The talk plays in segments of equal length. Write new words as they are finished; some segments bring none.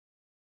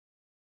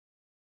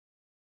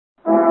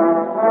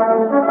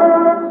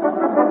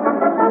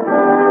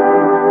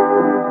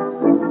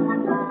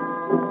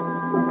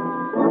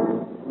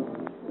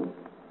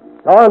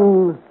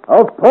son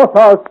of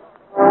Porthos.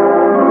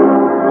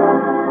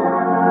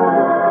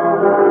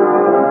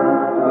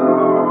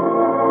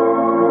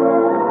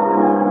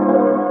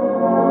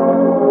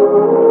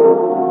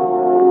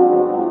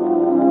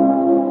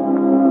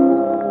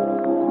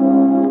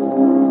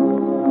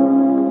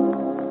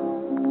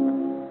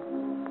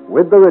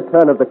 With the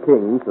return of the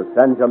king to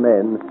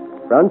Saint-Germain,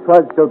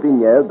 Francoise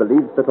d'Aubigné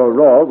believes that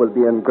Aurore will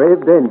be in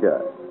grave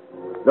danger.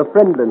 The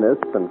friendliness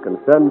and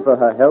concern for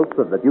her health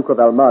of the Duke of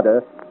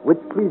Almada, which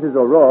pleases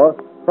Aurore,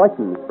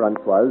 frightens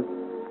Francoise,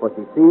 for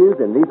she sees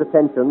in these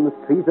attentions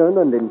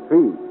treason and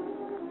intrigue.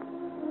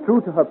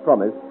 True to her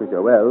promise to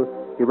Joël,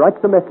 she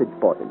writes a message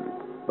for him.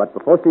 But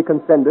before she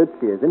can send it,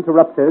 she is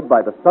interrupted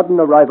by the sudden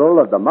arrival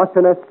of the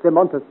Marchioness de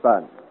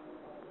Montespan.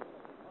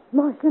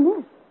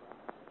 Marchioness?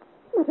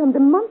 Madame de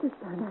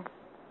Montespan,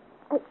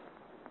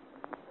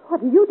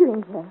 what are you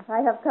doing here?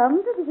 I have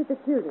come to visit the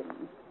children.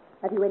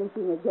 Have you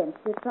anything against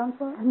it,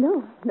 Francois?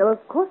 No,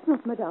 of course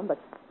not, madame, but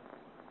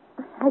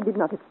I did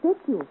not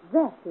expect you.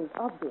 That is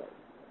obvious.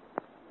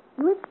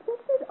 You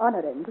expected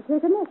Honorin to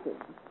take a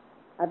message.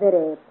 A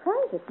very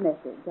private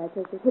message, I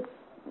take it.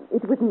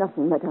 It was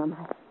nothing, madame.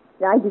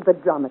 I did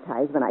but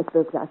dramatize when I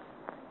spoke thus.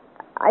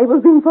 I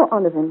will ring for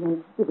Honorin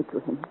and give it to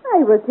him.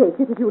 I will take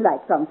it if you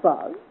like,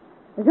 Francois.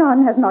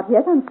 Jean has not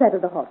yet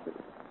unsaddled the horses.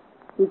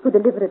 He could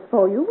deliver it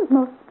for you with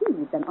more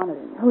speed than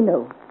Honorin. Oh,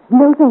 no.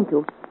 No, thank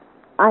you.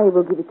 I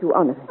will give it to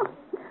Honorin.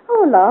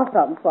 Oh, la,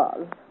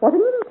 Francois. What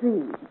an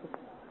intrigue.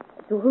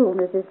 To whom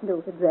is this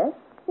note addressed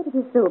that it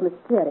is so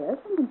mysterious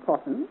and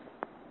important?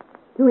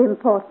 Too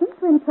important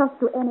to entrust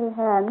to any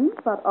hand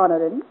but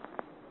Honorin?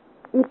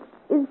 It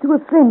is to a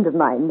friend of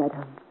mine,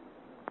 madame.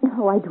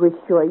 Oh, I do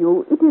assure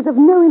you, it is of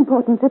no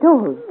importance at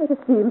all. It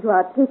seems you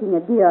are taking a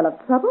deal of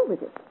trouble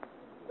with it.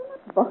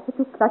 Bother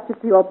to clutch it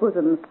to your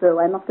bosom, so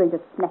I'm not going to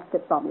snatch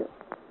it from you.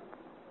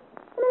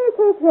 In any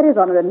case, here is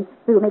Honorin,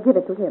 so you may give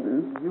it to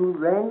him. You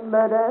rang,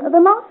 madame? The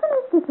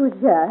Marchioness de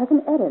Fougère has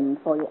an errand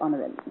for you,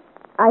 Honorin.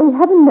 I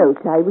have a note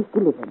I wish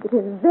delivered. It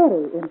is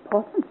very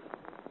important.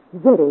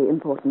 Very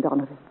important,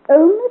 Honorin.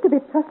 Only to be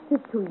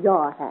trusted to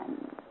your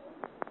hands.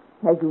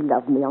 As you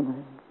love me,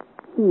 Honorin,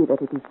 see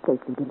that it is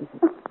safely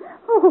delivered.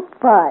 Oh,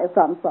 fie,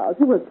 Francois.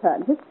 You will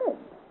turn his head.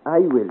 I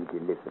will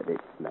deliver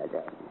it,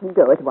 madame.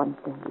 Go at once,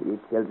 then. It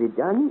shall be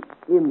done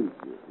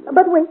immediately.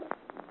 But wait.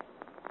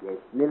 Yes,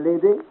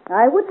 milady?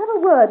 I would have a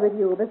word with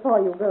you before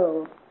you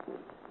go.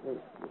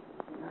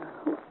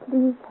 Oh,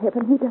 please,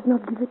 heaven, he does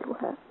not give it to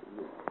her.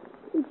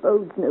 It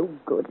bodes no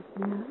good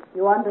here.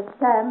 You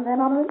understand, then,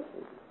 Honorin?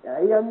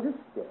 I understand,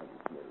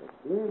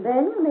 milady.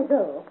 Then you may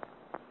go.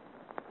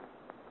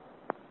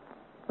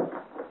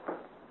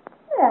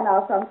 There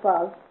now,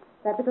 Francois.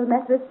 That little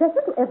matter is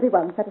settled to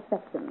everyone's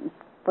satisfaction.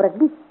 Or at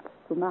least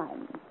to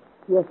mine.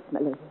 Yes,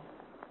 my lady.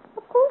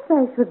 Of course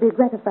I should be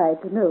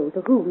gratified to know to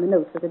whom the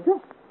note was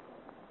addressed.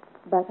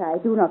 But I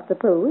do not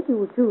suppose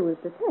you choose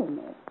to tell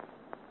me.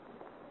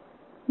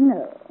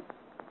 No.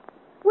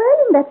 Well,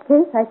 in that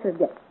case, I shall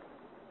guess.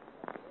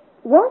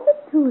 Was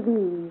it to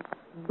the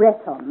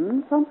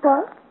Breton,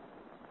 Francois?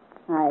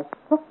 I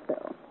thought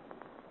so.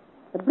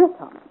 The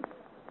Breton.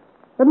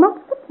 The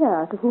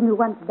musketeer to whom you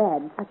once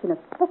bade such an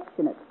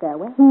affectionate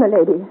farewell. My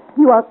lady,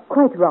 you are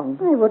quite wrong.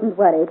 I wouldn't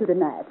worry to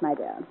deny it, my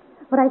dear.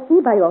 What I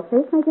see by your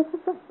face, my guess is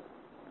right.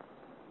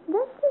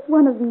 That is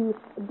one of the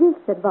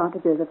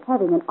disadvantages of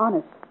having an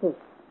honest face.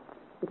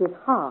 It is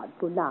hard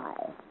to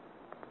lie.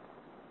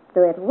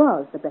 So it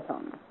was the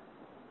Breton.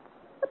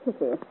 But you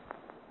see,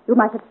 you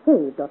might have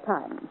saved your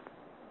time.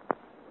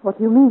 What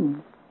do you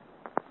mean?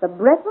 The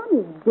Breton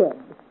is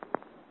dead.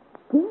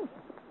 Dead?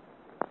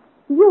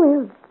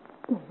 Joël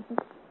dead?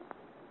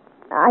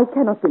 I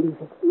cannot believe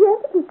it.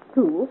 Yes, it is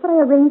true, for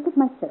I arranged it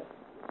myself.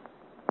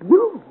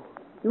 You?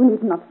 You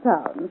need not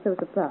sound so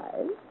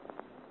surprised,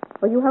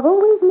 for you have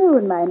always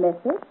known my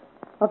method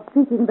of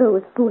treating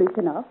those foolish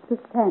enough to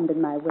stand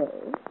in my way.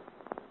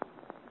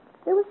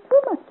 There was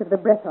too much of the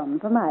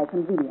Breton for my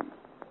convenience.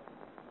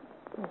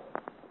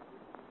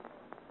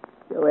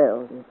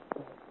 Joël is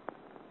dead.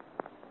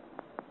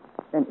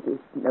 And it is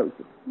no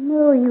use.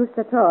 No use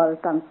at all,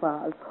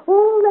 Francois.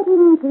 All that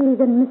intrigue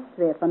and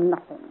mystery for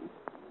nothing.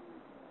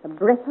 The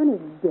Breton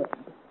is dead.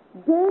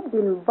 Dead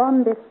in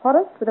Bondy's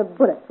forest with a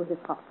bullet through his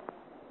heart.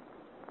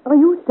 Are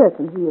you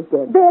certain he is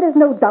dead? There is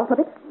no doubt of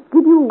it.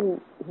 Did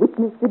you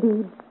witness the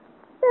deed?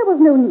 There was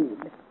no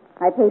need.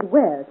 I paid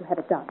well to have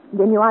it done.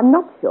 Then you are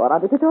not sure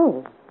of it at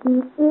all.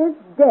 He is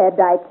dead,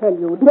 I tell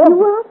you. Dead.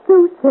 You are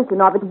so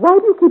certain of it. Why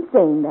do you keep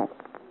saying that?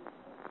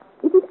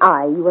 Is it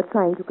I you are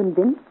trying to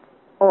convince,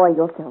 or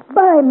yourself?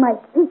 By my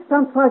faith,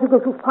 Francois, you go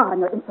too far in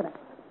your insolence.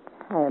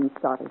 I am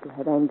sorry to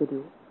have angered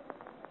you,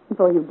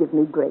 for you give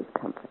me great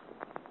comfort.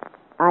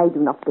 I do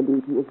not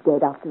believe he is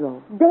dead after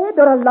all. Dead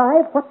or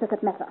alive, what does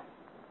it matter?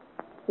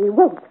 He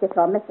won't get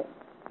your message.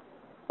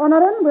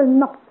 Honorin will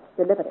not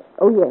deliver it.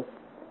 Oh, yes.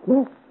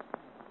 Yes.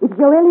 If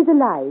Joël is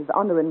alive,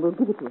 Honorin will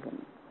give it to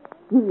him.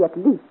 He at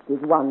least is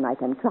one I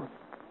can trust.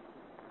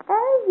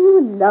 As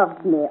you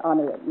loved me,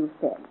 Honorin, you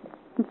said.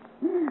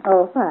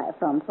 Oh, fie,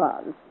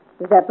 Francois.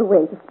 Is that the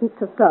way to speak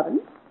to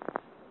servants?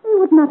 He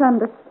would not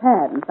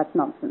understand such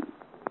nonsense.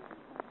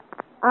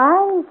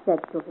 I said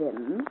to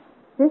him,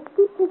 50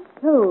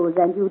 pistoles,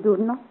 and you do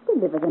not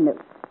deliver the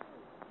note.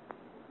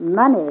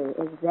 Money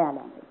is their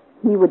language.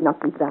 He would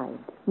not be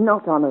bribed,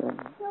 not honor him.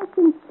 Your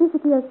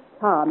simplicity is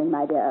charming,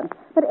 my dear,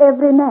 but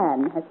every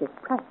man has his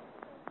price.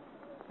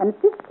 And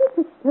 50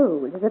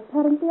 pistoles is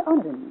apparently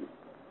honoring.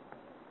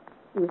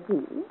 You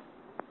see,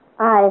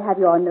 I have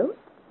your note.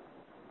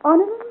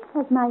 Honoring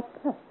has my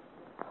purse.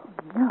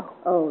 Oh, no.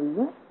 Oh,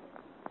 yes.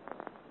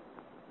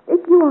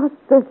 If you are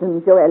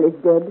certain Joel is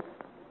dead,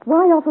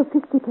 why offer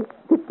 50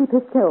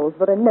 pistoles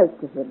for a note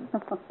to him?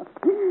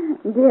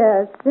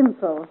 Dear,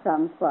 simple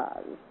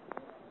Francoise.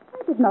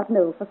 I did not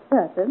know for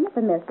certain that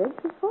the message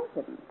was for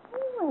him.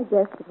 Oh, I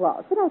guessed it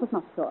was, but I was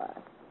not sure.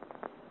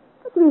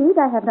 Agreed,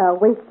 I have now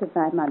wasted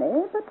my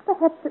money, but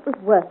perhaps it was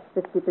worth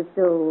 50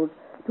 pistoles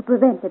to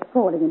prevent it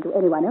falling into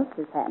anyone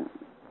else's hands.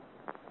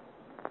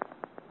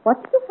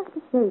 What do you have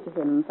to say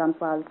to him,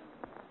 Francoise?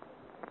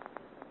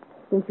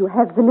 Since you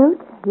have the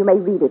note, you may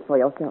read it for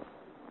yourself.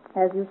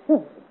 As you say,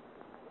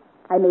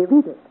 I may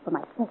read it for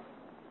myself.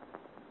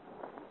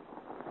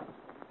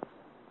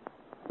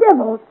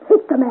 Devil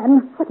take the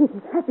man! What is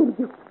it happening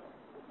to you?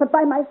 But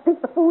by my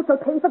faith, the fool shall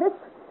pay for this.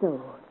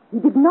 So, he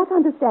did not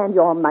understand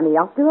your money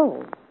after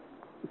all.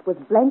 It was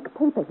blank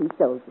paper he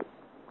sold you.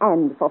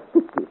 And for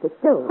 50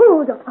 pistoles.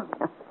 Hold your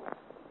tongue.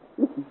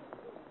 Listen.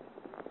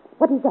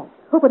 What is that?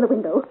 Open the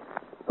window.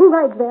 Who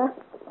rides there?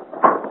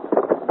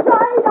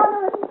 Ride,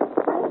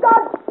 Honorin!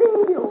 God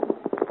save you!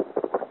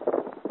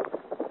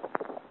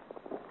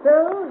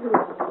 So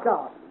he's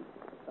gone.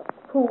 The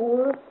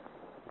fool.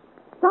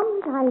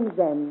 Sometimes,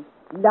 then,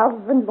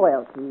 love and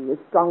loyalty is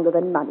stronger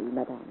than money,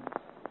 madame.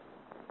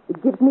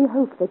 It gives me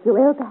hope that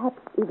Joel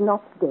perhaps is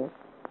not dead,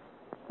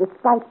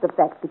 despite the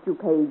fact that you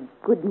paid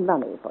good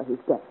money for his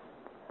death.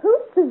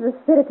 Hope is the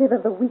sedative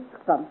of the weak,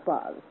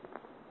 Francoise.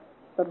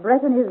 The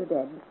Breton is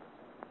dead,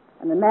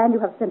 and the man you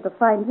have sent to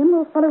find him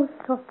will follow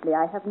shortly,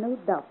 I have no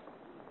doubt.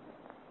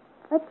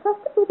 I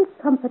trust it will be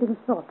comforting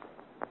thought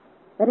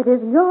that it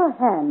is your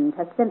hand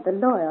has sent the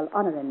loyal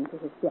Honorin to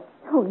his death.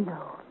 Oh,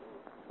 no.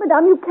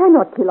 Madame, you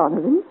cannot kill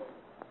Honorin.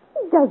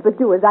 He does but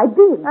do as I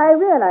bid. I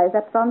realize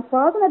that,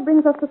 Francoise, and that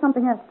brings us to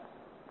something else.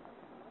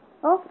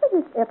 After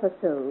this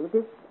episode,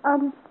 this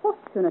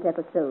unfortunate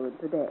episode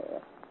today,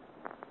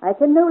 I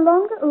can no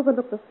longer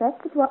overlook the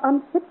fact that you are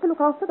unfit to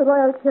look after the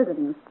royal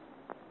children.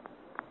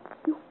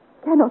 You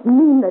cannot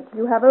mean that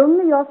you have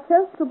only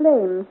yourself to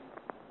blame.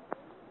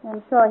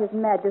 I'm sure His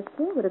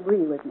Majesty would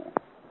agree with me.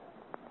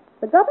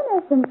 The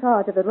governess in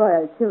charge of the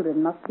royal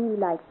children must be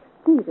like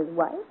Caesar's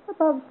wife,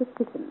 above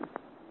suspicion.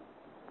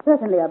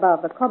 Certainly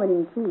above the common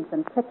intrigues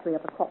and treachery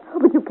of the court. Oh,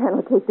 but you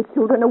cannot take the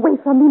children away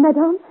from me,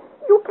 madame.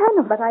 You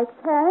cannot. But I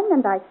can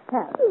and I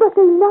shall. But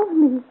they love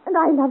me, and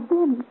I love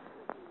them.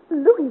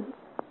 Louis,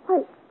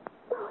 why,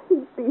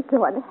 he'd be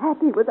so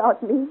unhappy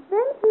without me.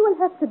 Then he will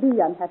have to be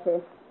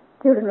unhappy.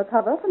 Children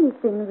recover from these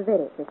things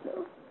very quickly.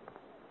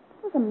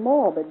 He was a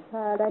morbid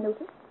child, I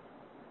noticed.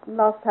 And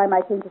last time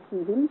I came to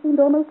see him, he seemed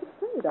almost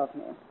afraid of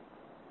me.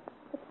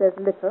 But there's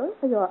little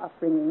for your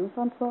upbringing,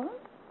 Francois.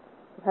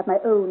 To have my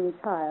own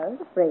child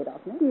afraid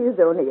of me. He is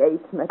only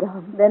 8,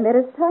 madame. Then there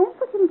is time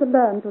for him to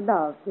learn to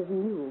love his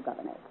new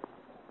governess.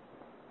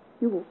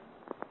 You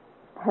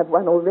have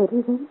one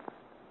already, then?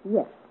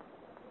 Yes.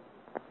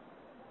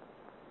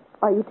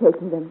 Are you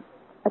taking them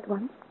at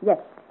once? Yes.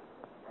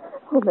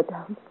 Oh,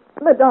 madame.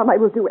 Madame, I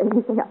will do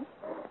anything.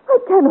 I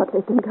cannot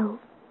let them go.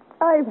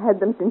 I've had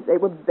them since they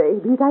were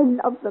babies. I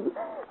love them.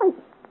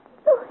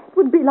 It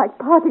would be like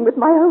parting with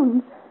my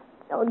own.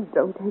 Oh,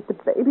 don't take the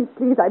babies,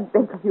 please. I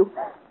beg of you.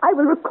 I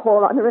will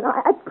recall Honor, and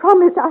I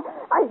promise.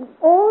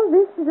 All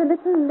this is a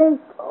little late,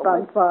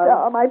 Francois.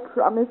 Madame, I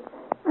promise.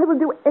 I will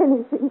do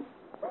anything.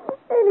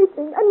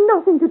 Anything, and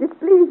nothing to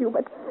displease you,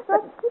 but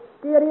this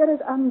exterior is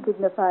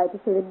undignified, to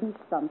say the least,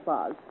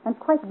 Francois, and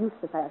quite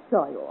useless, I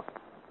assure you.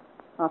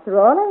 After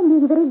all, I am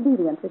being very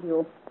lenient with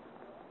you.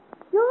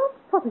 Your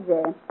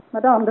protégée,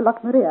 Madame de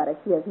Locmaria, as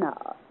she is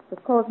now, has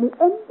caused me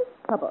endless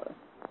trouble,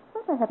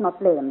 but I have not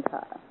blamed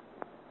her.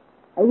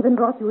 I even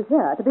brought you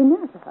here to be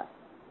near to her.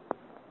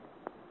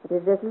 It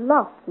is this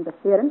last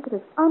interference that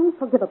is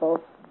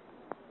unforgivable.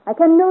 I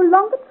can no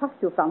longer trust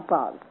you,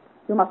 Francois.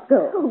 You must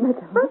go. Oh,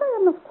 madame. But I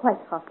am not quite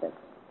heartless.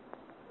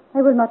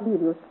 I will not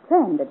leave you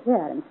stranded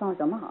here in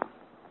Saint-Germain.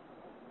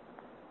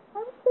 I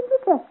will send you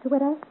back to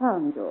where I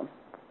found you.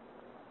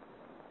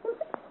 In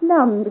which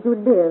slum did you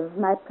live,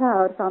 my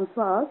proud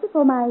Francois,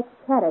 before my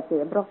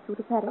charity brought you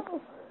to Paris?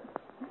 Oh.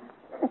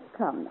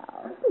 Come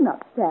now, do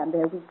not stand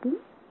there weeping.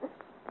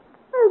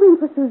 I'll ring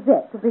for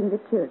Suzette to bring the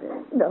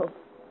children. No,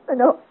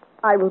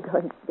 I will go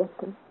and get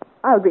them.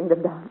 I'll bring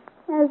them down.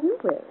 As you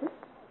will.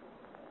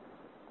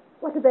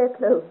 What are their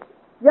clothes?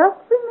 Just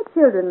bring the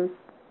children.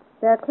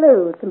 Their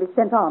clothes can be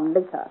sent on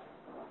later.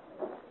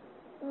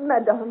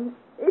 Madame,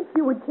 if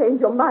you would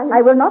change your mind...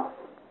 I will not.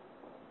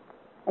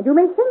 And you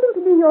may send him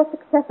to be your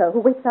successor who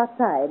waits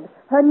outside.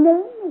 Her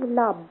name is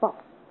La Bosse.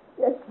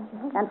 Yes,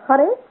 madame. And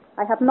hurry.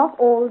 I have not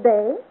all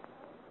day.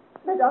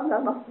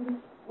 Madame,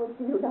 we'll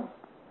see you now.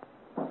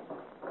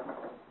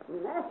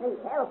 Mercy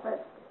help us.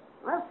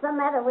 What's the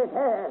matter with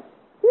her?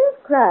 She's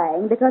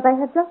crying because I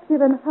have just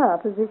given her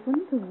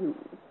position to you.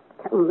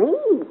 To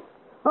me?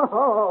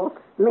 Oh,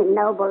 me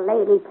noble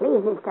lady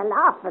pleases to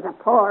laugh at a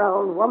poor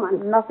old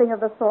woman. Nothing of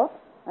the sort.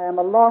 I am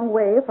a long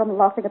way from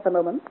laughing at the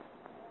moment.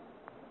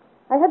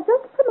 I have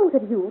just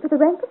promoted you to the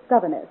rank of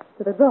governess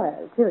to the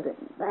royal children.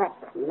 But,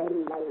 me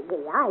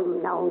lady,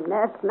 I'm no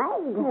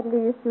nursemaid. At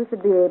least you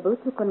should be able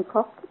to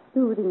concoct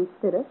soothing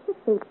spirits if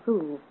they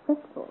prove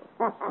fretful.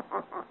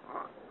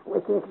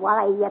 Which is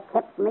why you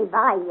kept me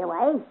by you,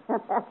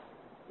 eh?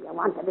 You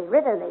want to be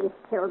rid of these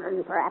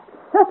children, perhaps?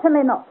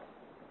 Certainly not.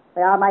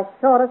 They are my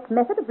surest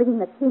method of bringing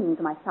the king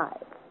to my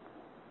side.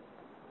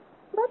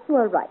 But you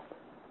are right.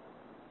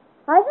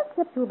 I have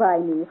kept you by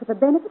me for the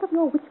benefit of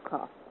your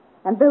witchcraft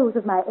and those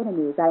of my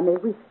enemies I may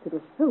wish to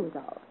dispose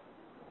of.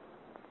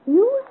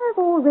 You have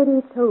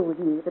already told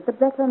me that the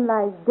Breton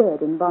lies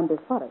dead in Bondi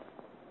Forest,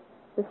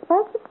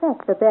 despite the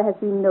fact that there has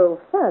been no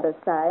further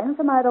sign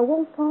from either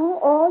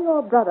Wolfon or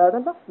your brother, the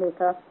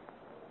lockmaker.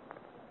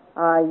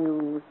 Are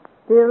you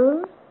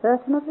still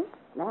certain of this?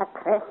 The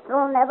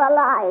crystal never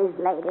lies,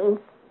 lady.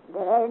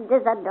 Dead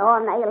as a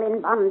doornail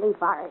in Bondi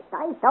Forest.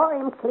 I saw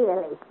him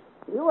clearly.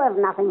 You have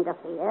nothing to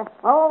fear.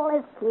 All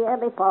is clear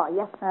before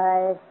you.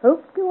 I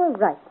hope you are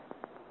right.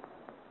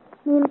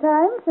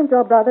 Meantime, since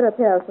your brother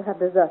appears to have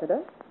deserted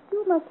us,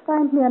 you must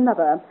find me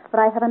another, for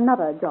I have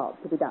another job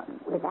to be done.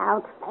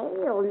 Without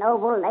fail,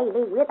 noble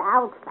lady,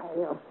 without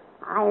fail.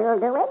 I'll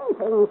do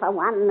anything for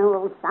one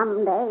who'll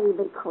someday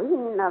be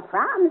Queen of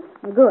France.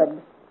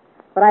 Good.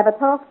 But I've a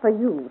task for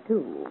you,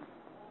 too.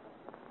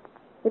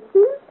 It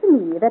seems to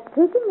me that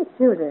taking the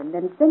children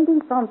and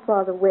sending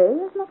Francois away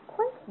is not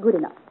quite good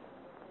enough.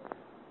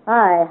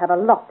 I have a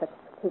lot at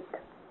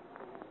stake.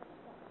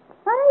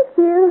 I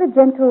feel the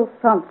gentle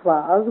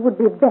Francoise would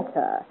be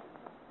better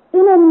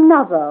in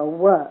another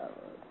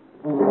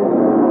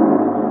world.